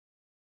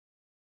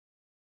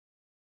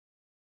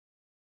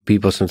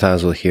people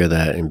sometimes will hear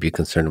that and be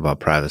concerned about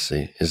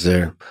privacy. Is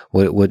there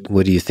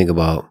what do you think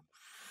about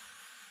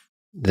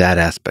that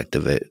aspect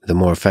of it? The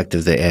more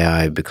effective the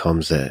AI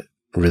becomes at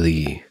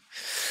really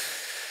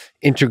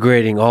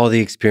integrating all the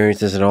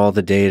experiences and all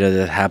the data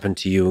that happened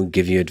to you and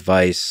give you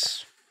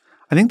advice.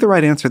 I think the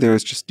right answer there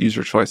is just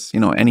user choice.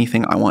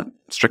 Anything I want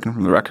stricken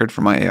from the record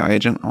for my AI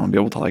agent, I want to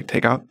be able to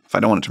take out. If I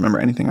don't want it to remember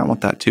anything, I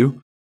want that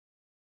too.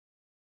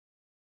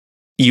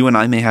 You and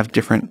I may have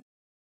different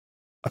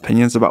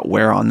opinions about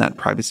where on that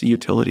privacy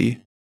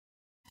utility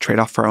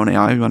trade-off for our own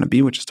AI we want to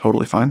be, which is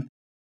totally fine.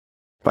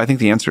 But I think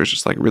the answer is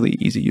just really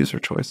easy user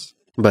choice.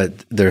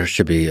 But there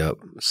should be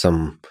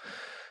some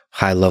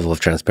high level of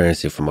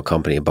transparency from a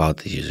company about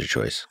the user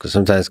choice. Because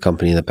sometimes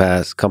companies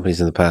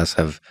in the past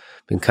have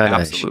been kind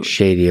of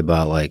shady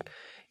about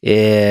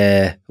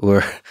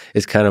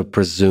it's kind of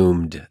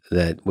presumed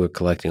that we're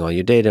collecting all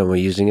your data and we're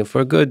using it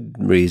for a good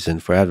reason,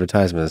 for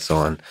advertisement and so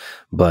on.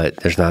 But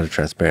there's not a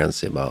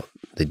transparency about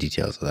the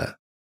details of that.